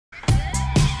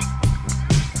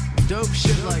dope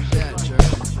shit like that, Jerry.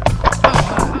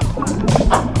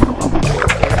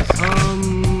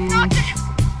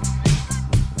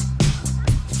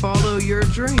 Follow your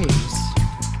dreams.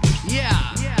 Yeah.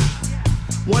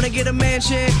 Wanna get a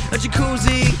mansion, a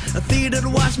jacuzzi, a theater to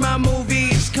watch my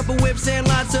movies, couple whips and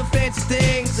lots of fancy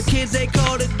things. The kids they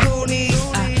call it Goonies.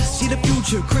 I see the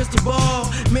future, crystal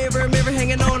ball, mirror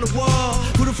hanging on the wall.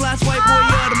 Who the fly white boy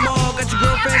of the mall? Got your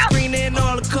girlfriend screening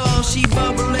all the calls. She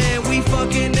bubbling, we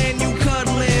fucking and you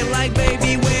cuddling. Like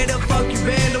baby, where the fuck you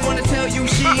been? Don't wanna tell you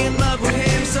she in love with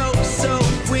him. So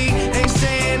we ain't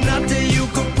saying nothing. You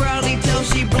could probably tell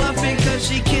she bluffing, cause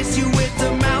she kissed you with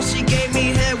the mouth. She gave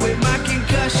me head with my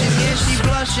concussion. Yeah, she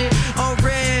blushing, all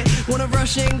red. Wanna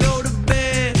rush and go to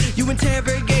bed. You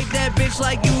interrogate that bitch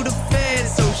like you the